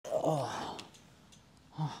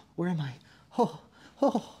Where am I? Oh.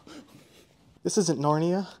 This isn't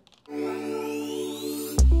Narnia.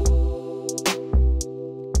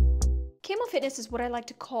 Kamo Fitness is what I like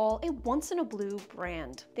to call a once-in-a-blue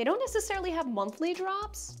brand. They don't necessarily have monthly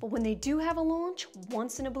drops, but when they do have a launch,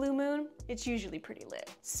 once in a blue moon, it's usually pretty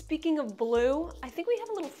lit. Speaking of blue, I think we have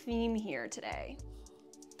a little theme here today.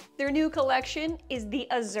 Their new collection is the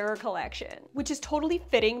Azure collection, which is totally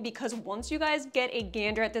fitting because once you guys get a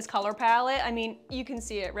gander at this color palette, I mean, you can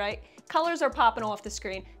see it, right? Colors are popping off the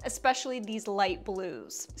screen, especially these light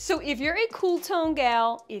blues. So if you're a cool tone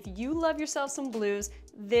gal, if you love yourself some blues,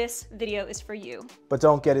 this video is for you. But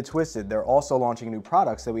don't get it twisted, they're also launching new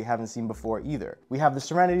products that we haven't seen before either. We have the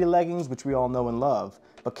Serenity leggings, which we all know and love,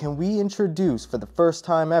 but can we introduce for the first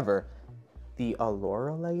time ever, the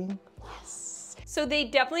Allura legging? Yes. So they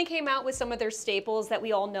definitely came out with some of their staples that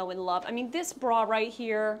we all know and love. I mean, this bra right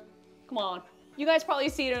here, come on. You guys probably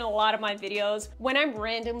see it in a lot of my videos. When I'm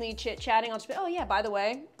randomly chit-chatting, I'll just be, oh yeah, by the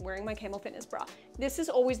way, wearing my Kamo Fitness bra. This is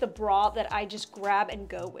always the bra that I just grab and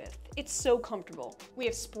go with. It's so comfortable. We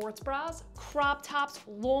have sports bras, crop tops,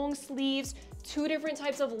 long sleeves, 2 different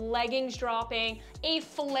types of leggings dropping, a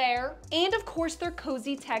flare, and of course their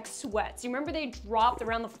Cozy Tech sweats. You remember they dropped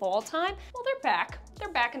around the fall time? Well, they're back.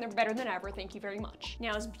 They're back and they're better than ever, thank you very much.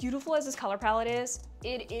 Now, as beautiful as this color palette is,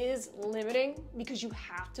 it is limiting because you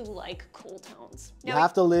have to like cool tones. You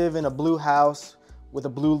have to live in a blue house with a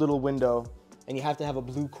blue little window, and you have to have a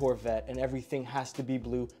blue Corvette, and everything has to be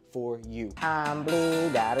blue for you. I'm blue,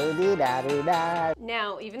 da-do-dee-da-do-da.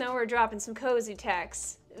 Now, even though we're dropping some Cozy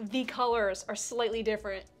Techs, the colors are slightly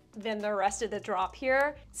different than the rest of the drop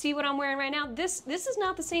here. See what I'm wearing right now? This is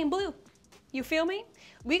not the same blue. You feel me?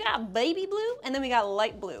 We got baby blue and then we got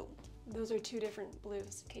light blue. Those are 2 different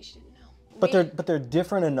blues, in case you didn't know. But they're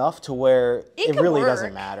different enough to where it really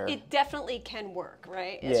doesn't matter. It definitely can work,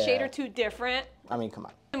 right? Yeah. A shade or 2 different. I mean, come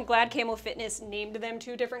on. I'm glad Kamo Fitness named them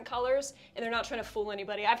 2 different colors and they're not trying to fool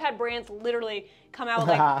anybody. I've had brands literally come out with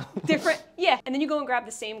like different, yeah, and then you go and grab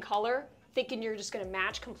the same color thinking you're just gonna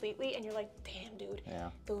match completely and you're like, damn dude,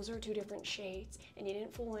 those are 2 different shades and you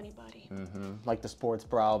didn't fool anybody. Like the sports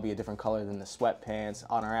bra will be a different color than the sweatpants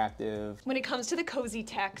on our active. When it comes to the Cozy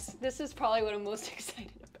Techs, this is probably what I'm most excited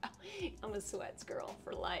about. I'm a sweats girl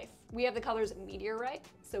for life. We have the colors Meteorite,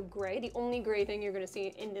 so gray, the only gray thing you're gonna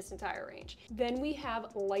see in this entire range. Then we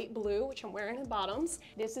have light blue, which I'm wearing in the bottoms.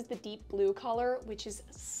 This is the deep blue color, which is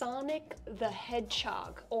Sonic the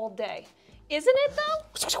Hedgehog all day. Isn't it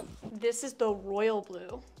though? This is the royal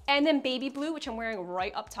blue. And then baby blue, which I'm wearing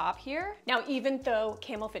right up top here. Now, even though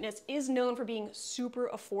Kamo Fitness is known for being super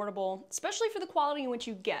affordable, especially for the quality in which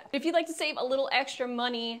you get. If you'd like to save a little extra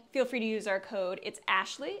money, feel free to use our code. It's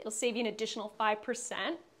Ashley. It'll save you an additional 5%.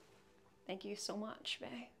 Thank you so much,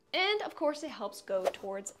 bae. And of course, it helps go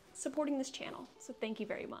towards supporting this channel. So thank you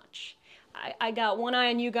very much. I got one eye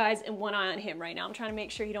on you guys and one eye on him right now. I'm trying to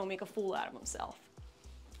make sure he don't make a fool out of himself.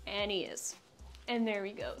 And he is. And there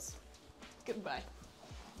he goes. Goodbye.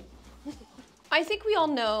 I think we all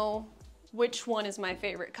know which one is my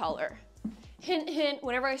favorite color. Hint, hint,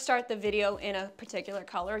 whenever I start the video in a particular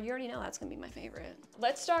color, you already know that's gonna be my favorite.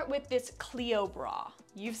 Let's start with this Clio bra.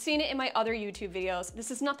 You've seen it in my other YouTube videos. This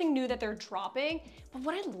is nothing new that they're dropping, but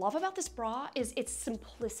what I love about this bra is its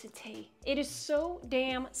simplicity. It is so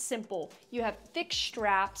damn simple. You have thick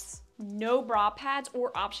straps, no bra pads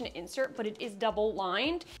or option to insert, but it is double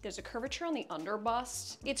lined. There's a curvature on the under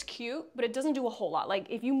bust. It's cute, but it doesn't do a whole lot. Like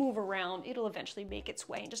if you move around, it'll eventually make its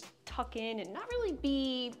way and just tuck in and not really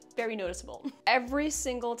be very noticeable. Every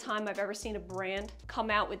single time I've ever seen a brand come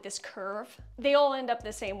out with this curve, they all end up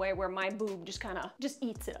the same way where my boob just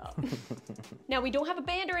eats it up. Now we don't have a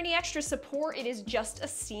band or any extra support. It is just a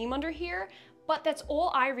seam under here. But that's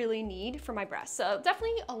all I really need for my breasts. So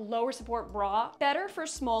definitely a lower support bra, better for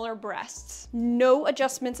smaller breasts. No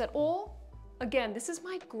adjustments at all. Again, this is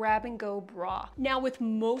my grab and go bra. Now with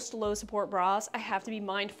most low support bras, I have to be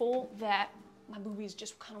mindful that my boobies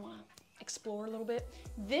just kind of wanna explore a little bit.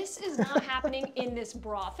 This is not happening in this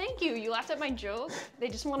bra. Thank you, you laughed at my joke. They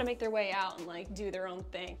just wanna make their way out and like do their own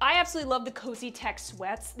thing. I absolutely love the Cozy Tech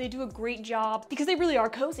sweats. They do a great job because they really are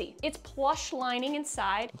cozy. It's plush lining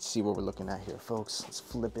inside. Let's see what we're looking at here, folks. Let's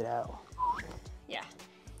flip it out. Yeah.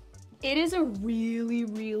 It is a really,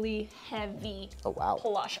 really heavy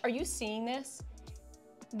plush. Are you seeing this?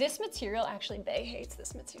 This material, actually, Bae hates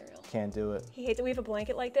this material. Can't do it. He hates it. We have a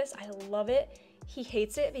blanket like this. I love it. He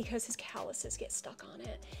hates it because his calluses get stuck on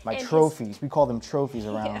it. My trophies, we call them trophies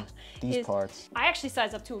around these parts. I actually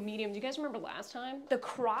sized up to a medium. Do you guys remember last time? The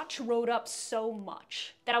crotch rode up so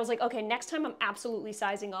much that I was like, okay, next time I'm absolutely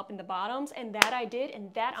sizing up in the bottoms, and that I did,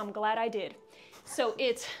 and that I'm glad I did. So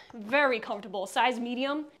it's very comfortable. Size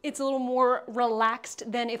medium, it's a little more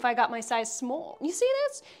relaxed than if I got my size small. You see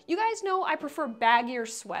this? You guys know I prefer baggier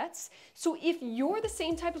sweats. So if you're the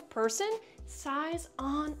same type of person, size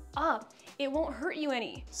on up. It won't hurt you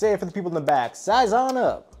any. Say it for the people in the back, size on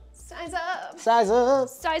up. Size up. Size up.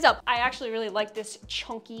 Size up. I actually really like this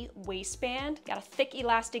chunky waistband. Got a thick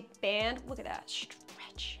elastic band. Look at that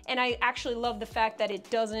stretch. And I actually love the fact that it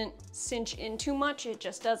doesn't cinch in too much. It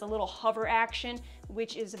just does a little hover action,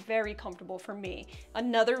 which is very comfortable for me.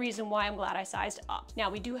 Another reason why I'm glad I sized up. Now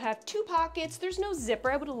we do have 2 pockets. There's no zipper.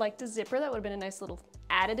 I would have liked a zipper. That would have been a nice little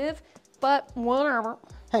additive, but whatever.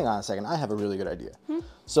 Hang on a second, I have a really good idea.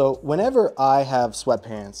 So whenever I have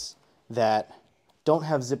sweatpants that don't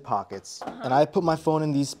have zip pockets, and I put my phone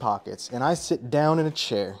in these pockets, and I sit down in a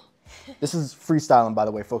chair. This is freestyling, by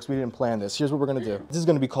the way, folks. We didn't plan this. Here's what we're gonna do. This is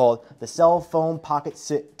gonna be called the cell phone pocket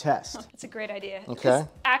sit test. It's a great idea. Okay.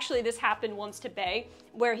 Actually, this happened once to Bay,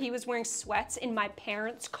 where he was wearing sweats in my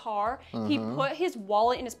parents' car. He put his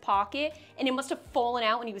wallet in his pocket, and it must have fallen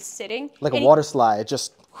out when he was sitting. Like a water slide, it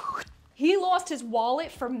just. He lost his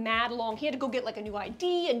wallet for mad long. He had to go get like a new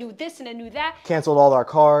ID, a new this and a new that. Canceled all our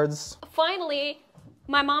cards. Finally,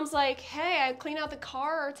 my mom's like, hey, I cleaned out the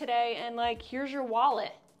car today and like, here's your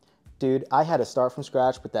wallet. Dude, I had to start from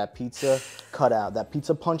scratch with that pizza cutout. That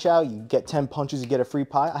pizza punch out, you get 10 punches, you get a free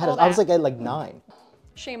pie. I was like at like 9.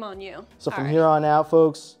 Shame on you. So from here on out,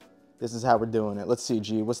 folks, this is how we're doing it. Let's see,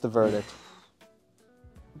 G, what's the verdict?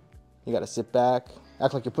 You gotta sit back,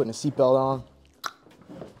 act like you're putting a seatbelt on.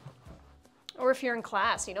 Or if you're in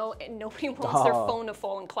class, you know, and nobody wants their phone to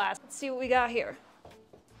fall in class. Let's see what we got here.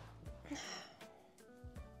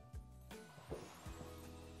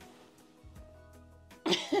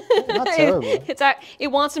 Not terrible. It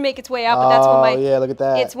wants to make its way out, but that's when yeah, look at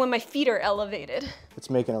that. It's when my feet are elevated.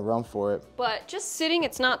 It's making a run for it. But just sitting,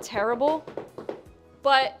 it's not terrible.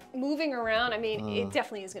 But moving around, I mean, it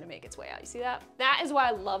definitely is gonna make its way out. You see that? That is why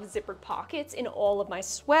I love zippered pockets in all of my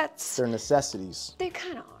sweats. They're necessities. They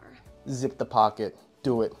kind of are. Zip the pocket,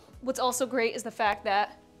 do it. What's also great is the fact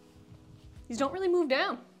that these don't really move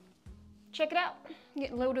down. Check it out. You're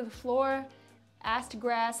getting low to the floor, ass to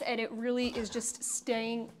grass, and it really is just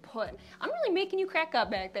staying put. I'm really making you crack up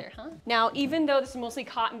back there, huh? Now, even though this is mostly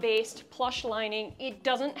cotton-based, plush lining, it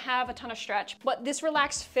doesn't have a ton of stretch, but this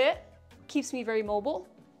relaxed fit keeps me very mobile.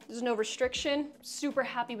 There's no restriction. Super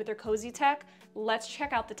happy with their cozy tech. Let's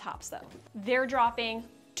check out the tops though. They're dropping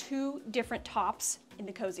 2 different tops in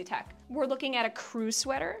the cozy tech. We're looking at a crew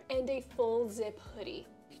sweater and a full zip hoodie.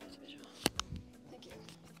 Thank you.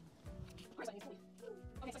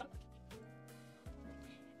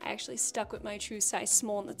 I actually stuck with my true size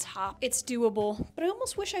small on the top. It's doable, but I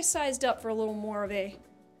almost wish I sized up for a little more of a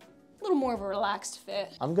relaxed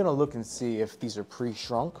fit. I'm gonna look and see if these are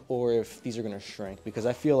pre-shrunk or if these are gonna shrink, because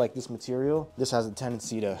I feel like this material, this has a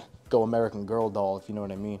tendency to go American Girl doll, if you know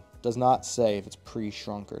what I mean. Does not say if it's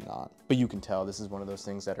pre-shrunk or not, but you can tell this is one of those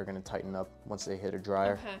things that are gonna tighten up once they hit a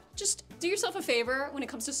dryer. Okay. Just do yourself a favor when it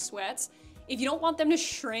comes to sweats. If you don't want them to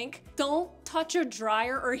shrink, don't touch a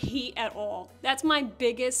dryer or heat at all. That's my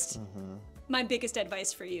biggest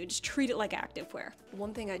advice for you. Just treat it like activewear.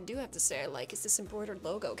 One thing I do have to say I like is this embroidered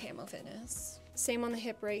logo, Kamo Fitness. Same on the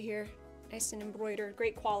hip right here. Nice and embroidered,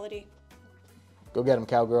 great quality. Go get him,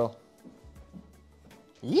 cowgirl.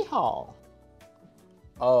 Yeehaw.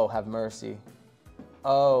 Oh, have mercy.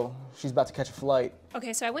 Oh, she's about to catch a flight.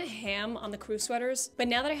 Okay, so I went ham on the crew sweaters, but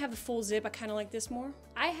now that I have the full zip, I kind of like this more.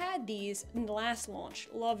 I had these in the last launch,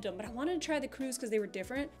 loved them, but I wanted to try the crews because they were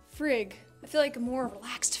different. Frig, I feel like a more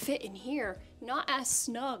relaxed fit in here, not as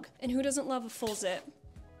snug. And who doesn't love a full zip?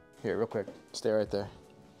 Here, real quick, stay right there.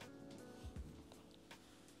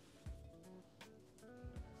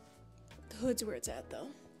 The hood's where it's at though.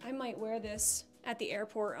 I might wear this at the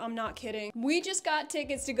airport, I'm not kidding. We just got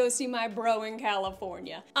tickets to go see my bro in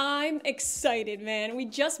California. I'm excited, man. We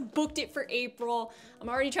just booked it for April. I'm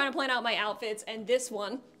already trying to plan out my outfits, and this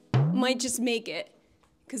one might just make it,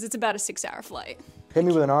 because it's about a 6-hour flight. Hit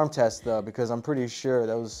me with an arm test though, because I'm pretty sure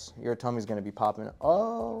your tummy's gonna be popping.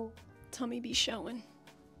 Oh. Tummy be showing.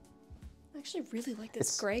 I actually really like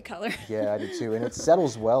this gray color. Yeah, I do too. And it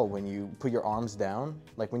settles well when you put your arms down.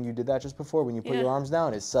 Like when you did that just before, when you put your arms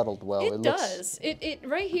down, it settled well. It does. It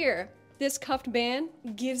right here. This cuffed band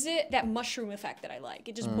gives it that mushroom effect that I like.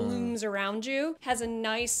 It just blooms around you, has a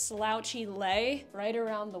nice slouchy lay right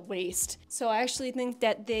around the waist. So I actually think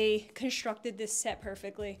that they constructed this set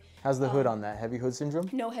perfectly. How's the hood on that? Heavy hood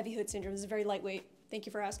syndrome? No heavy hood syndrome. This is very lightweight. Thank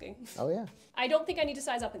you for asking. Oh yeah. I don't think I need to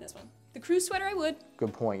size up in this one. The crew sweater I would.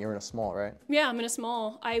 Good point. You're in a small, right? Yeah, I'm in a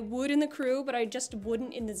small. I would in the crew, but I just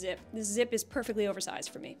wouldn't in the zip. The zip is perfectly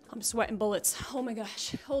oversized for me. I'm sweating bullets. Oh my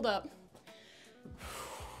gosh. Hold up.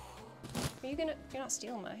 You're not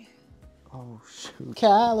stealing my... Oh shoot.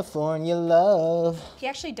 California love. He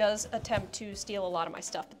actually does attempt to steal a lot of my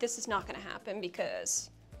stuff, but this is not gonna happen because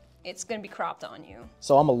it's gonna be cropped on you.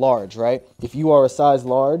 So I'm a large, right? If you are a size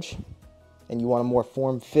large and you want a more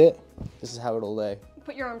form fit, this is how it'll lay.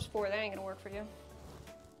 Put your arms forward, that ain't gonna work for you.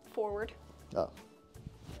 Forward. Oh.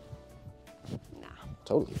 Nah.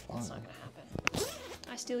 Totally fine. That's not gonna happen.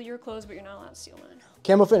 I steal your clothes, but you're not allowed to steal mine.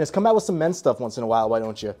 Kamo Fitness, come out with some men's stuff once in a while, why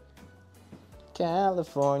don't you?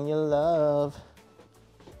 California love.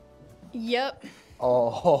 Yep.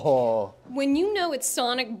 Oh. When you know it's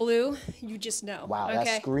Sonic Blue, you just know. Wow, okay?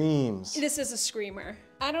 that screams. This is a screamer.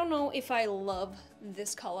 I don't know if I love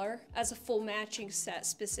this color as a full matching set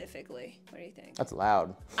specifically. What do you think? That's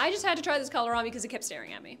loud. I just had to try this color on because it kept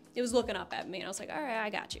staring at me. It was looking up at me and I was like, all right, I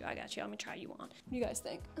got you. Let me try you on. What do you guys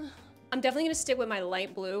think? I'm definitely gonna stick with my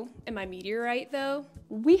light blue and my meteorite though.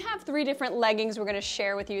 We have 3 different leggings we're gonna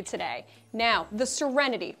share with you today. Now, the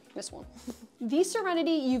Serenity, this one. The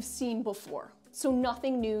Serenity you've seen before, so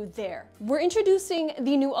nothing new there. We're introducing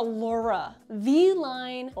the new Allura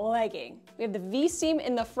V-line legging. We have the V-seam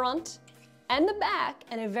in the front and the back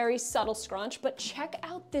and a very subtle scrunch, but check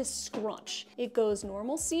out this scrunch. It goes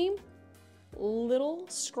normal seam, little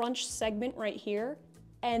scrunch segment right here,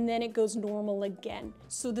 and then it goes normal again.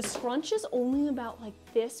 So the scrunch is only about like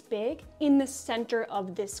this big in the center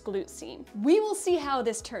of this glute seam. We will see how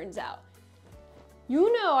this turns out.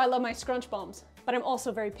 You know I love my scrunch bumps, but I'm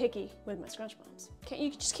also very picky with my scrunch bumps.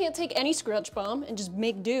 You just can't take any scrunch bump and just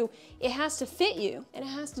make do. It has to fit you, and it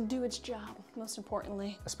has to do its job, most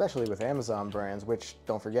importantly. Especially with Amazon brands, which,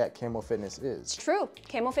 don't forget, Kamo Fitness is. It's true.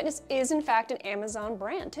 Kamo Fitness is, in fact, an Amazon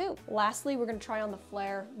brand, too. Lastly, we're gonna try on the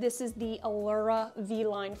flare. This is the Allura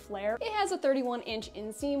V-line flare. It has a 31-inch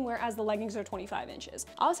inseam, whereas the leggings are 25 inches.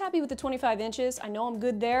 I was happy with the 25 inches. I know I'm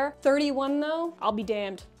good there. 31, though, I'll be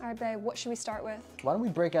damned. All right, babe, what should we start with? Why don't we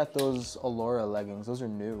break out those Allura leggings? Those are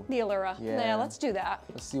new. The Allura. Yeah, let's do that.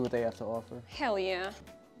 Let's see what they have to offer. Hell yeah.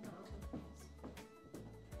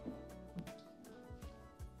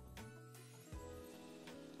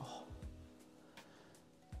 Oh.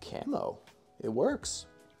 Camo. It works.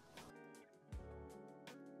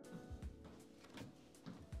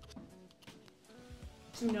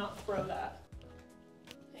 Do not throw that.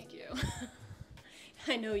 Thank you.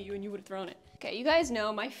 I know you and you would have thrown it. Okay, you guys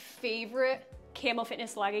know my favorite Kamo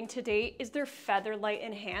Fitness legging to date is their Featherlight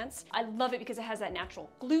Enhance. I love it because it has that natural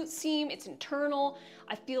glute seam, it's internal.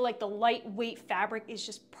 I feel like the lightweight fabric is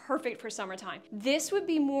just perfect for summertime. This would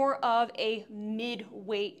be more of a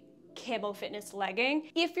mid-weight Kamo Fitness legging.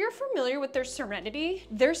 If you're familiar with their Serenity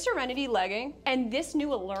legging and this new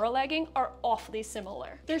Allura legging are awfully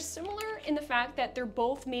similar. They're similar in the fact that they're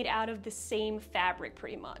both made out of the same fabric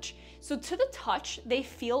pretty much. So to the touch, they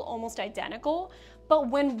feel almost identical, but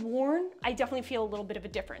when worn, I definitely feel a little bit of a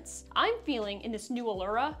difference. I'm feeling in this new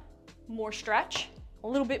Allura, more stretch, a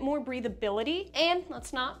little bit more breathability, and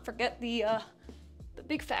let's not forget the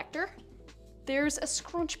big factor. There's a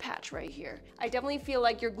scrunch patch right here. I definitely feel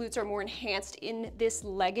like your glutes are more enhanced in this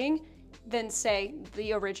legging than say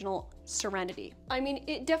the original Serenity. I mean,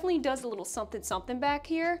 it definitely does a little something something back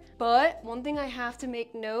here, but one thing I have to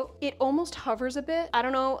make note, it almost hovers a bit. I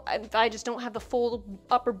don't know if I just don't have the full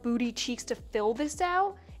upper booty cheeks to fill this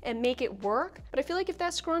out and make it work, but I feel like if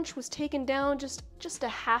that scrunch was taken down just a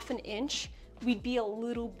half an inch, we'd be a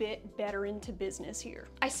little bit better into business here.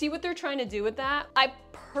 I see what they're trying to do with that. I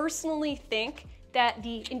personally think that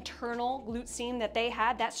the internal glute seam that they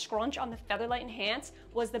had, that scrunch on the Featherlight Enhance,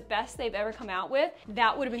 was the best they've ever come out with.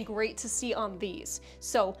 That would have been great to see on these.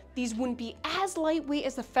 So these wouldn't be as lightweight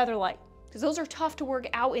as the Featherlight, because those are tough to work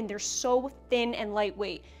out and they're so thin and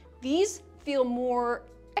lightweight. These feel more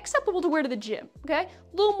acceptable to wear to the gym, okay?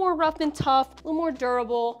 A little more rough and tough, a little more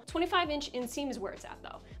durable. 25-inch inseam is where it's at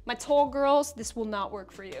though. My tall girls, this will not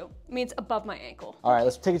work for you. I mean, it's above my ankle. All right,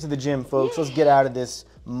 let's take it to the gym, folks. Let's get out of this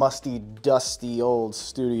musty, dusty old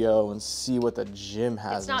studio and see what the gym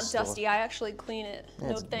has. It's not dusty, I actually clean it.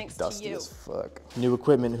 No thanks to you. It's dusty as fuck. New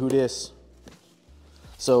equipment, who dis?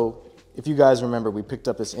 So, if you guys remember, we picked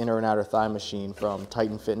up this inner and outer thigh machine from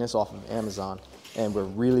Titan Fitness off of Amazon. and we're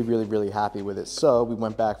really, really, really happy with it. So we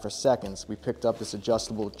went back for seconds. We picked up this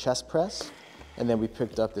adjustable chest press, and then we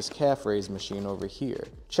picked up this calf raise machine over here.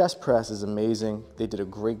 Chest press is amazing. They did a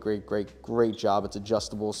great, great, great, great job. It's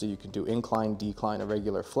adjustable, so you can do incline, decline, a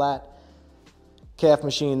regular flat. Calf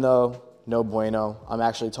machine though, no bueno. I'm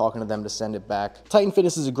actually talking to them to send it back. Titan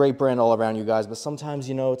Fitness is a great brand all around, you guys, but sometimes,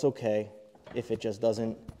 you know, it's okay if it just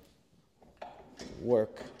doesn't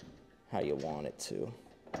work how you want it to.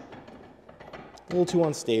 A little too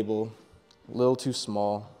unstable, a little too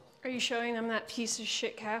small. Are you showing them that piece of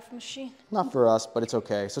shit calf machine? Not for us, but it's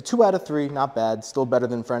okay. So 2 out of 3, not bad. Still better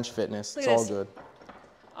than French Fitness. It's all good.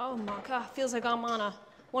 Oh my God, feels like I'm on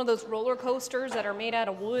one of those roller coasters that are made out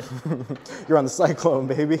of wood. You're on the Cyclone,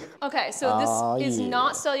 baby. Okay, so this is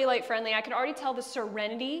not cellulite friendly. I can already tell the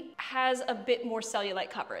Serenity has a bit more cellulite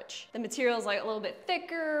coverage. The material is like a little bit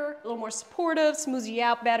thicker, a little more supportive, smooths you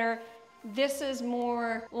out better. This is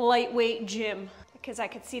more lightweight gym because I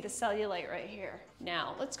could see the cellulite right here.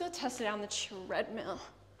 Now, let's go test it on the treadmill.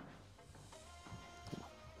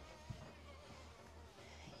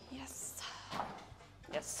 Yes.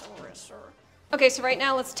 Yes, sir. Okay, so right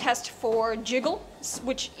now let's test for jiggle,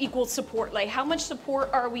 which equals support. Like, how much support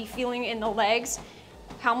are we feeling in the legs?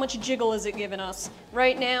 How much jiggle is it giving us?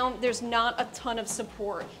 Right now, there's not a ton of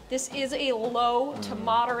support. This is a low to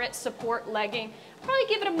moderate support legging. Probably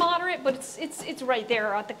give it a moderate, but it's right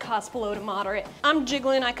there at the cusp, low to moderate. I'm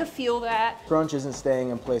jiggling, I could feel that. Crunch isn't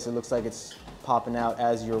staying in place. It looks like it's popping out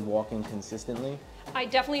as you're walking consistently. I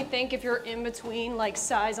definitely think if you're in between, like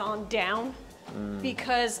size on down,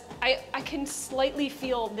 because I can slightly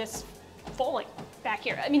feel this falling back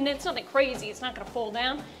here. I mean, it's nothing crazy, it's not gonna fall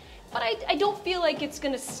down, but I don't feel like it's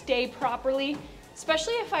gonna stay properly,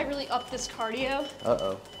 especially if I really up this cardio.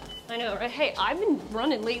 Uh-oh. I know, right? Hey, I've been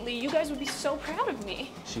running lately. You guys would be so proud of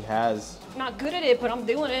me. She has. I'm not good at it, but I'm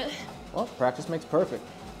doing it. Well, practice makes perfect.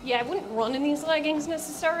 Yeah, I wouldn't run in these leggings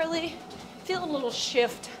necessarily. Feel a little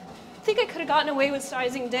shift. I think I could have gotten away with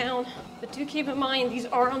sizing down, but do keep in mind, these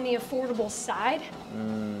are on the affordable side.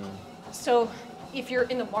 So if you're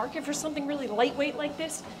in the market for something really lightweight like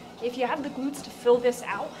this, if you have the glutes to fill this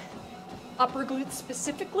out, upper glutes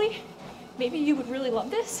specifically, maybe you would really love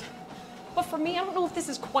this. But for me, I don't know if this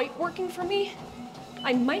is quite working for me.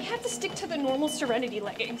 I might have to stick to the normal Serenity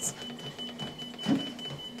leggings.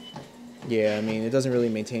 Yeah, I mean, it doesn't really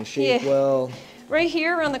maintain shape well. Right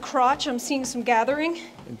here around the crotch, I'm seeing some gathering.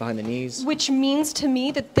 And behind the knees. Which means to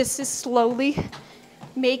me that this is slowly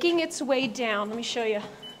making its way down. Let me show you.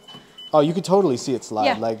 Oh, you could totally see it slide.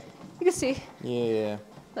 Yeah, Like, you can see. yeah.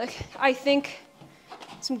 Like, I think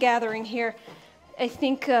some gathering here. I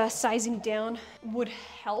think sizing down would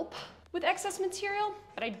help with excess material,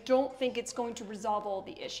 but I don't think it's going to resolve all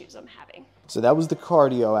the issues I'm having. So that was the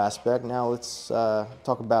cardio aspect. Now let's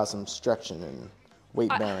talk about some stretching and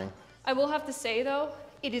weight bearing. I will have to say though,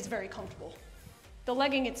 it is very comfortable. The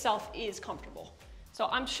legging itself is comfortable. So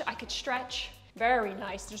I could stretch, very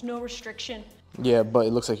nice, there's no restriction. Yeah, but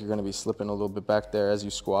it looks like you're gonna be slipping a little bit back there as you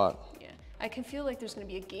squat. Yeah, I can feel like there's gonna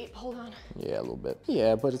be a gate, hold on. Yeah, a little bit.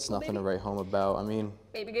 Yeah, but it's nothing to write home about. I mean.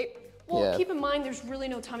 Baby gate. Well, keep in mind, there's really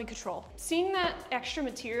no tummy control. Seeing that extra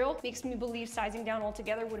material makes me believe sizing down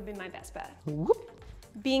altogether would have been my best bet. Whoop.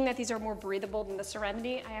 Being that these are more breathable than the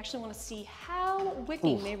Serenity, I actually want to see how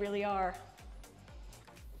wicking they really are.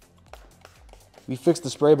 We fixed the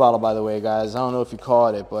spray bottle, by the way, guys. I don't know if you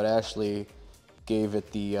caught it, but Ashley gave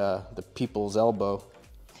it the people's elbow.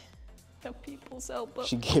 The people's elbow.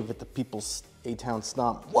 She gave it the people's A-Town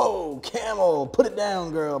stomp. Whoa, Kamo, put it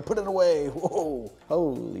down, girl, put it away. Whoa,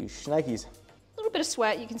 holy shnikes. A little bit of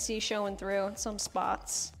sweat you can see showing through in some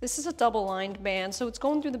spots. This is a double lined band, so it's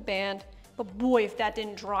going through the band. But boy, if that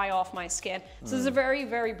didn't dry off my skin. So this is a very,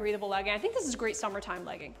 very breathable legging. I think this is a great summertime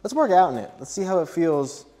legging. Let's work out in it. Let's see how it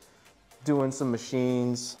feels doing some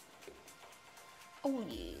machines. Oh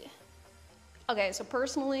yeah. Okay, so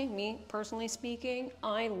personally speaking,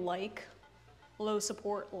 I like low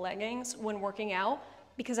support leggings when working out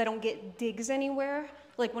because I don't get digs anywhere.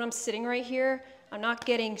 Like when I'm sitting right here, I'm not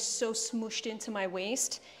getting so smooshed into my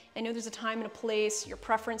waist. I know there's a time and a place, your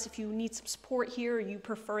preference if you need some support here or you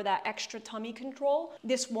prefer that extra tummy control.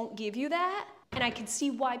 This won't give you that. And I can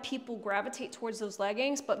see why people gravitate towards those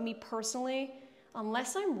leggings, but me personally,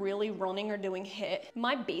 unless I'm really running or doing HIIT,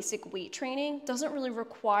 my basic weight training doesn't really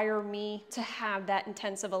require me to have that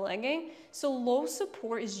intense of a legging. So low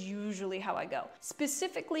support is usually how I go.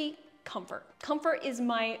 Specifically, comfort. Comfort is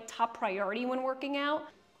my top priority when working out.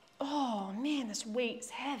 Oh man, this weight is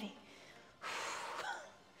heavy.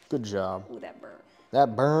 Good job. Ooh, that burned.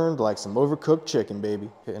 That burned like some overcooked chicken, baby.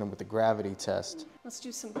 Hitting him with the gravity test. Let's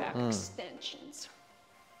do some back extensions.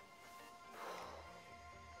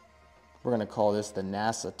 We're gonna call this the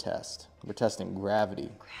NASA test. We're testing gravity.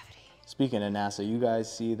 Speaking of NASA, you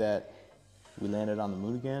guys see that we landed on the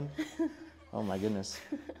moon again? Oh my goodness.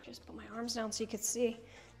 Just put my arms down so you could see.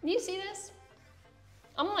 Can you see this?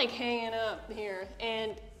 I'm like hanging up here,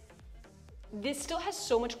 and this still has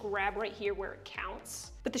so much grab right here where it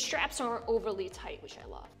counts, but the straps aren't overly tight, which I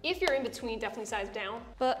love. If you're in between, definitely size down,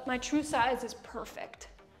 but my true size is perfect.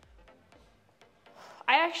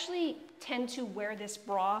 I actually tend to wear this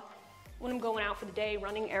bra when I'm going out for the day,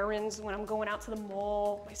 running errands, when I'm going out to the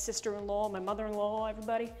mall, my sister-in-law, my mother-in-law,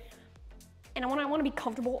 everybody. And when I want to be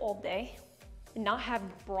comfortable all day and not have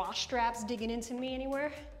bra straps digging into me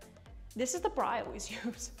anywhere, this is the bra I always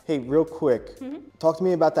use. Hey, real quick, talk to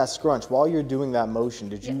me about that scrunch. While you're doing that motion,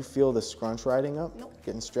 did you feel the scrunch riding up? Nope.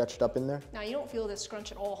 Getting stretched up in there? Now you don't feel this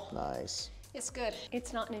scrunch at all. Nice. It's good.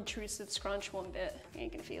 It's not an intrusive scrunch one bit. You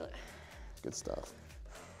ain't gonna feel it. Good stuff.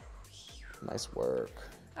 Nice work.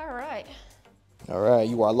 All right. All right,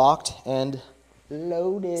 you are locked and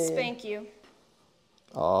loaded. Spank you.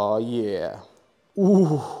 Oh yeah.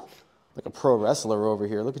 Ooh, like a pro wrestler over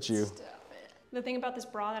here. Look at you. Stop it. The thing about this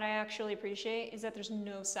bra that I actually appreciate is that there's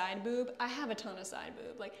no side boob. I have a ton of side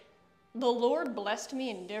boob. Like, the Lord blessed me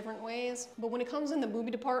in different ways, but when it comes in the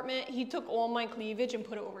boobie department, he took all my cleavage and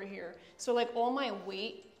put it over here. So like all my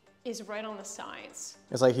weight is right on the sides.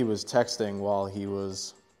 It's like he was texting while he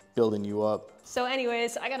was building you up. So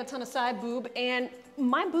anyways, I got a ton of side boob, and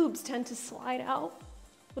my boobs tend to slide out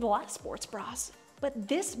with a lot of sports bras. But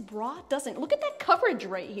this bra doesn't. Look at that coverage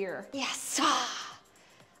right here. Yes.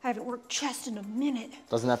 I haven't worked chest in a minute.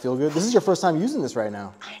 Doesn't that feel good? This is your first time using this right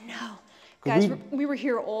now. I know. Guys, we were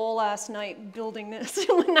here all last night building this.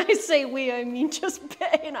 When I say we, I mean just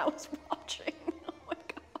Bay, and I was watching. Oh my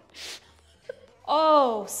God.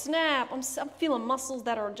 Oh, snap. I'm feeling muscles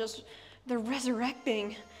that are just, they're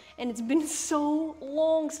resurrecting. And it's been so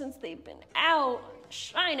long since they've been out,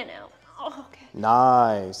 shining out. Oh, okay.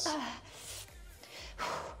 Nice.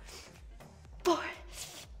 4.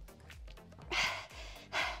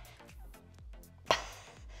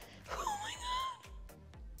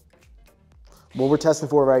 What we're testing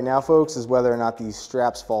for right now, folks, is whether or not these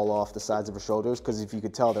straps fall off the sides of her shoulders, because if you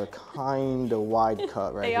could tell, they're kind of wide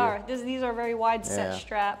cut right They here. are. These are very wide set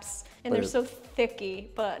straps, and they're so thicky,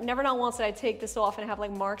 but never not once did I take this off and have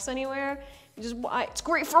like marks anywhere. It's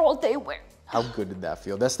great for all day wear. How good did that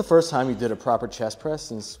feel? That's the first time you did a proper chest press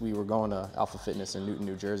since we were going to Alpha Fitness in Newton,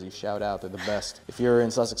 New Jersey. Shout out, they're the best. If you're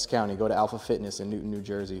in Sussex County, go to Alpha Fitness in Newton, New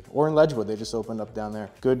Jersey. Or in Ledgewood, they just opened up down there.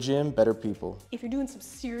 Good gym, better people. If you're doing some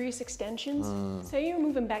serious extensions, say you're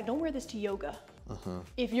moving back, don't wear this to yoga.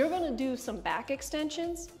 If you're gonna do some back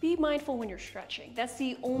extensions, be mindful when you're stretching. That's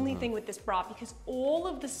the only thing with this bra, because all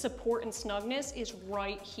of the support and snugness is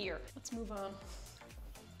right here. Let's move on.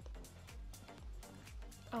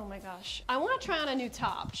 Oh my gosh. I wanna try on a new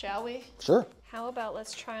top, shall we? Sure. How about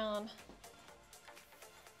let's try on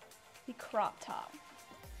the crop top.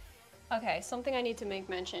 Okay, something I need to make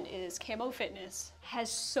mention is Kamo Fitness has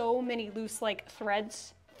so many loose like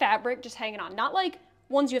threads, fabric just hanging on. Not like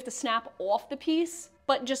ones you have to snap off the piece,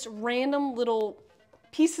 but just random little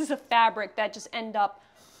pieces of fabric that just end up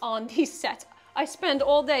on these sets. I spend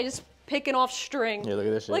all day just picking off string. Yeah, look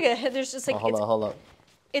at this shit. Look at it, there's just like, hold up.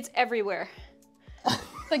 It's everywhere.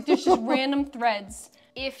 Like there's just random threads.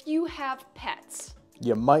 If you have pets,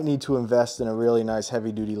 You might need to invest in a really nice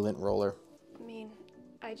heavy duty lint roller. I mean,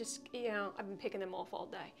 I just, I've been picking them off all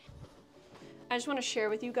day. I just want to share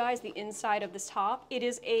with you guys the inside of this top. It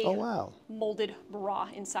is a molded bra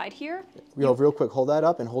inside here. Real quick, hold that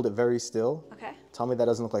up and hold it very still. Okay. Tell me that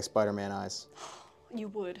doesn't look like Spider-Man eyes. You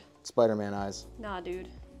would. Spider-Man eyes. Nah, dude.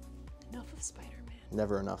 Enough of Spider-Man.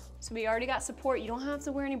 Never enough. So we already got support. You don't have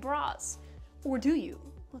to wear any bras. Or do you?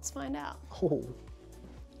 Let's find out. Oh.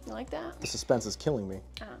 You like that? The suspense is killing me.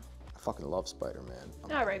 I fucking love Spider-Man.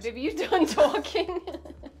 All right, baby, you done talking?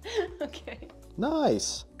 Okay.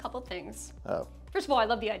 Nice. Couple things. Oh. First of all, I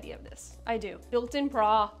love the idea of this. I do. Built-in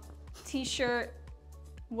bra, t-shirt.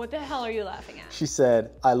 What the hell are you laughing at? She said,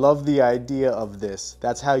 I love the idea of this.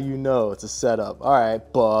 That's how you know it's a setup. All right,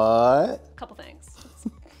 but... Couple things.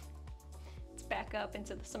 Let's back up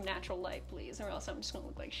into some natural light, please, or else I'm just gonna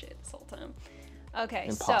look like shit this whole time. Okay,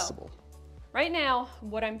 Impossible. So right now,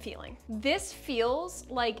 what I'm feeling. This feels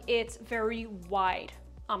like it's very wide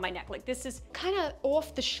on my neck. Like this is kind of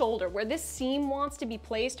off the shoulder where this seam wants to be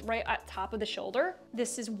placed right at top of the shoulder.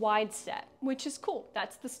 This is wide set, which is cool.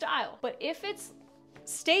 That's the style. But if it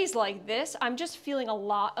stays like this, I'm just feeling a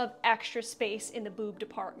lot of extra space in the boob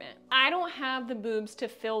department. I don't have the boobs to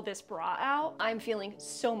fill this bra out. I'm feeling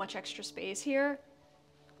so much extra space here.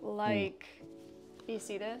 Like, you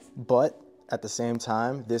see this? But at the same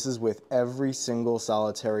time, this is with every single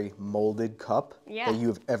solitary molded cup that you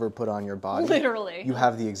have ever put on your body. Literally. You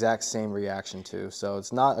have the exact same reaction to. So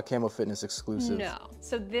it's not a Kamo Fitness exclusive. No.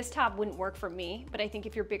 So this top wouldn't work for me, but I think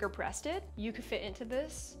if you're bigger breasted, you could fit into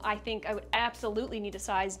this. I think I would absolutely need to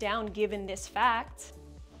size down given this fact.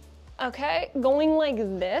 Okay, going like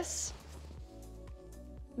this.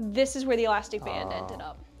 This is where the elastic band ended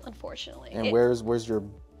up, unfortunately. And where's your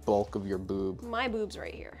bulk of your boob? My boob's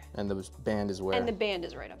right here. And the band is where? And the band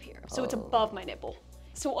is right up here. So it's above my nipple.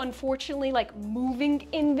 So unfortunately, like moving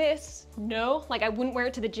in this, no, like I wouldn't wear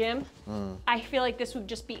it to the gym. I feel like this would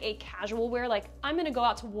just be a casual wear. Like I'm gonna go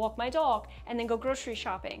out to walk my dog and then go grocery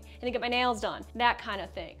shopping and then get my nails done, that kind of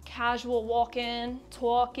thing. Casual walk-in,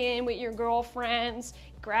 talking with your girlfriends,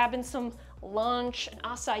 grabbing some lunch, an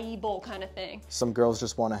acai bowl kind of thing. Some girls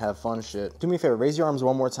just want to have fun shit. Do me a favor, raise your arms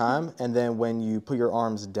one more time, and then when you put your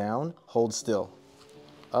arms down, hold still.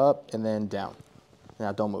 Up and then down.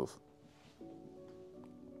 Now don't move.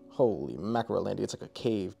 Holy mackerel, Landy, it's like a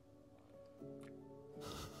cave.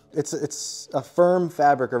 It's a firm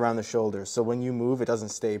fabric around the shoulders, so when you move, it doesn't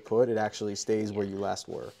stay put, it actually stays where you last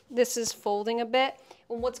were. This is folding a bit,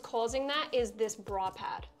 and what's causing that is this bra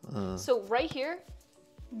pad. So right here,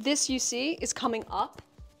 this you see is coming up,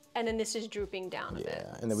 and then this is drooping down a bit.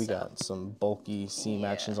 Yeah, and then we got some bulky seam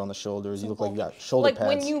actions on the shoulders. You look like you got shoulder pads. Like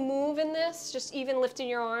when you move in this, just even lifting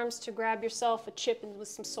your arms to grab yourself a chip and with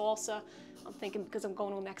some salsa. I'm thinking, because I'm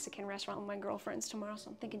going to a Mexican restaurant with my girlfriends tomorrow, so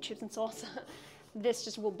I'm thinking chips and salsa. This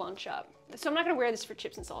just will bunch up. So I'm not gonna wear this for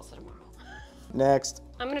chips and salsa tomorrow. Next.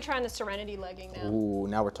 I'm gonna try on the Serenity legging now. Ooh,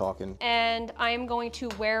 now we're talking. And I am going to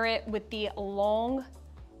wear it with the long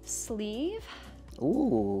sleeve.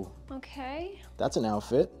 Ooh. Okay. That's an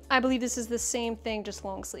outfit. I believe this is the same thing, just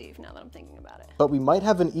long sleeve, now that I'm thinking about it. But we might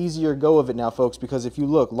have an easier go of it now, folks, because if you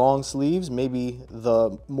look, long sleeves, maybe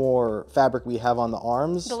the more fabric we have on the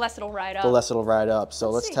arms, the less it'll ride up. The less it'll ride up. So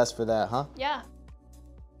let's see. test for that, huh? Yeah.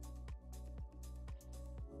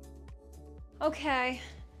 Okay.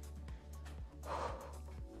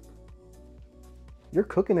 You're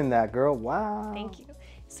cooking in that, girl. Wow. Thank you.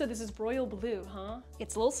 So this is royal blue, huh?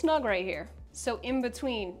 It's a little snug right here. So in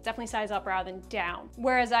between, definitely size up rather than down.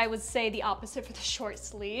 Whereas I would say the opposite for the short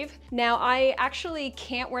sleeve. Now I actually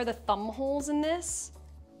can't wear the thumb holes in this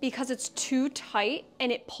because it's too tight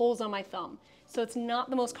and it pulls on my thumb. So it's not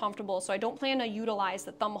the most comfortable, so I don't plan to utilize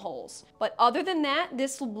the thumb holes. But other than that,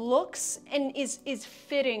 this looks and is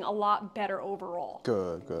fitting a lot better overall.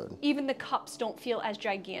 Good, good. Even the cups don't feel as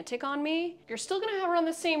gigantic on me. You're still gonna run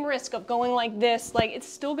the same risk of going like this, like it's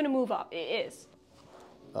still gonna move up, it is.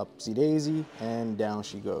 Upsy daisy, and down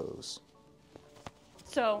she goes.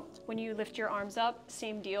 So when you lift your arms up,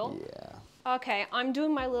 same deal? Yeah. Okay, I'm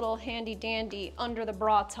doing my little handy dandy under the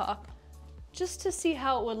bra tuck just to see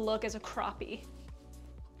how it would look as a croppie.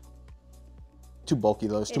 Too bulky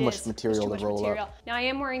though, it's too much material to roll up. Now I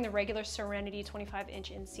am wearing the regular Serenity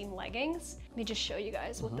 25-inch inseam leggings. Let me just show you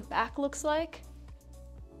guys what the back looks like.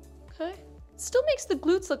 Okay, still makes the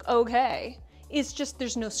glutes look okay. It's just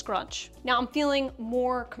there's no scrunch. Now I'm feeling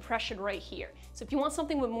more compression right here. So if you want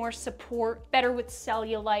something with more support, better with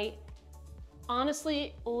cellulite,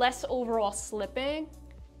 honestly, less overall slipping,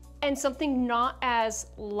 and something not as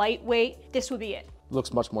lightweight, this would be it.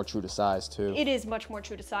 Looks much more true to size too. It is much more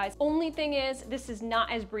true to size. Only thing is, this is not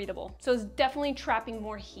as breathable. So it's definitely trapping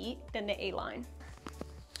more heat than the A-line.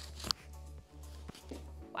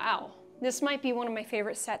 Wow, this might be one of my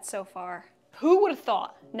favorite sets so far. Who would have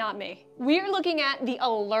thought? Not me. We are looking at the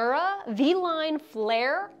Allura V-Line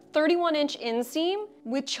Flare 31-inch inseam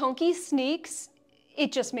with chunky sneaks.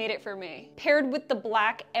 It just made it for me. Paired with the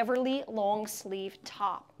black Everly long sleeve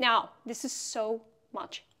top. Now, this is so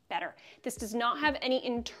much better. This does not have any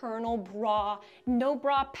internal bra, no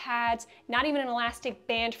bra pads, not even an elastic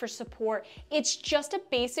band for support. It's just a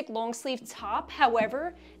basic long sleeve top.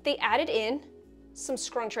 However, they added in some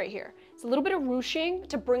scrunch right here. It's a little bit of ruching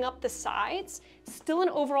to bring up the sides. Still an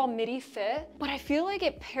overall midi fit, but I feel like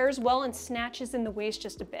it pairs well and snatches in the waist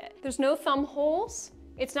just a bit. There's no thumb holes.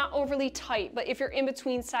 It's not overly tight, but if you're in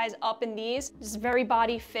between size up in these, it's very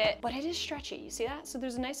body fit, but it is stretchy, you see that? So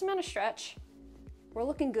there's a nice amount of stretch. We're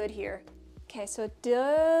looking good here. Okay, so it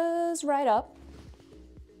does ride up,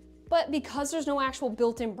 but because there's no actual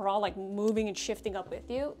built-in bra like moving and shifting up with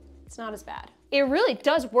you, It's not as bad. It really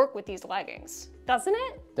does work with these leggings, doesn't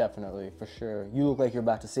it? Definitely, for sure. You look like you're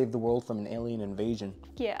about to save the world from an alien invasion.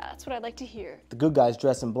 Yeah, that's what I'd like to hear. The good guys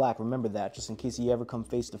dress in black, remember that, just in case you ever come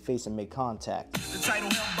face to face and make contact. The title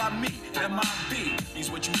held by me, MIB, means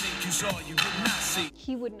what you think you saw, you did not see.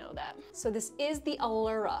 He would know that. So this is the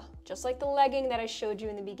Allura. Just like the legging that I showed you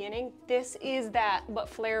in the beginning, this is that, but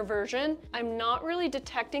flare version. I'm not really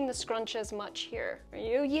detecting the scrunch as much here. Are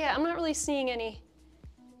you? Yeah, I'm not really seeing any.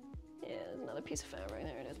 Yeah, there's another piece of fabric,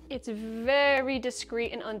 there it is. It's very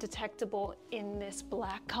discreet and undetectable in this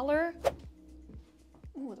black color.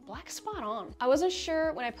 Ooh, the black's spot on. I wasn't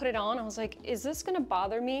sure when I put it on, I was like, is this gonna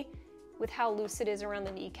bother me with how loose it is around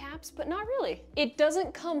the kneecaps? But not really. It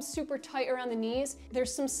doesn't come super tight around the knees.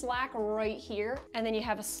 There's some slack right here, and then you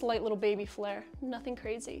have a slight little baby flare. Nothing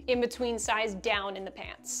crazy. In between size down in the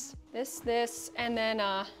pants. This, and then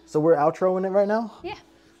So we're outroing it right now? yeah.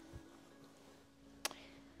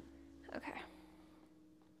 Okay.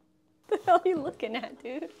 What the hell are you looking at,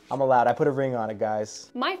 dude? I'm allowed, I put a ring on it,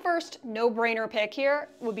 guys. My first no-brainer pick here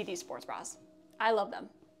would be these sports bras. I love them.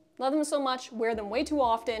 Love them so much, wear them way too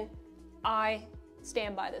often. I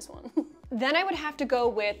stand by this one. Then I would have to go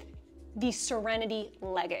with the Serenity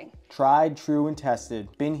legging. Tried, true, and tested.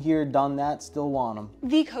 Been here, done that, still want them.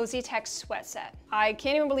 The Cozy Tech sweat set. I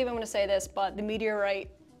can't even believe I'm gonna say this, but the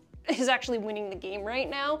Meteorite is actually winning the game right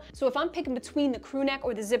now. So if I'm picking between the crew neck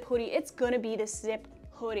or the zip hoodie, it's gonna be the zip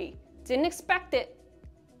hoodie. Didn't expect it,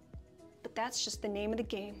 but that's just the name of the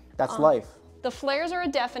game. That's life. The flares are a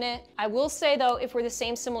definite. I will say though, if we're the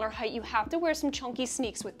same similar height, you have to wear some chunky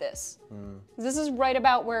sneaks with this. This is right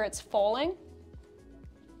about where it's falling.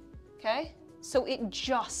 Okay? So it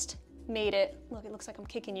just made it. Look, it looks like I'm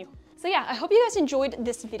kicking you. So yeah, I hope you guys enjoyed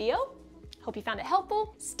this video. Hope you found it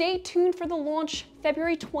helpful. Stay tuned for the launch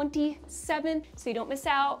February 27th so you don't miss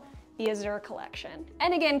out. The Azure collection.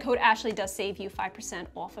 And again, code Ashley does save you 5%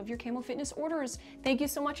 off of your Kamo Fitness orders. Thank you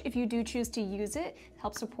so much if you do choose to use it.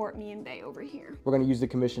 Help support me and Bay over here. We're gonna use the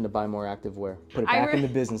commission to buy more activewear. Put it back in the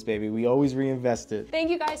business, baby. We always reinvest it. Thank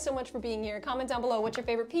you guys so much for being here. Comment down below, what's your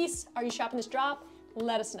favorite piece? Are you shopping this drop?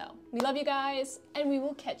 Let us know. We love you guys, and we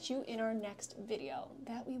will catch you in our next video.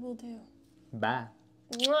 That we will do. Bye.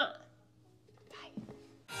 Mwah.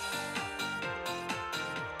 Bye.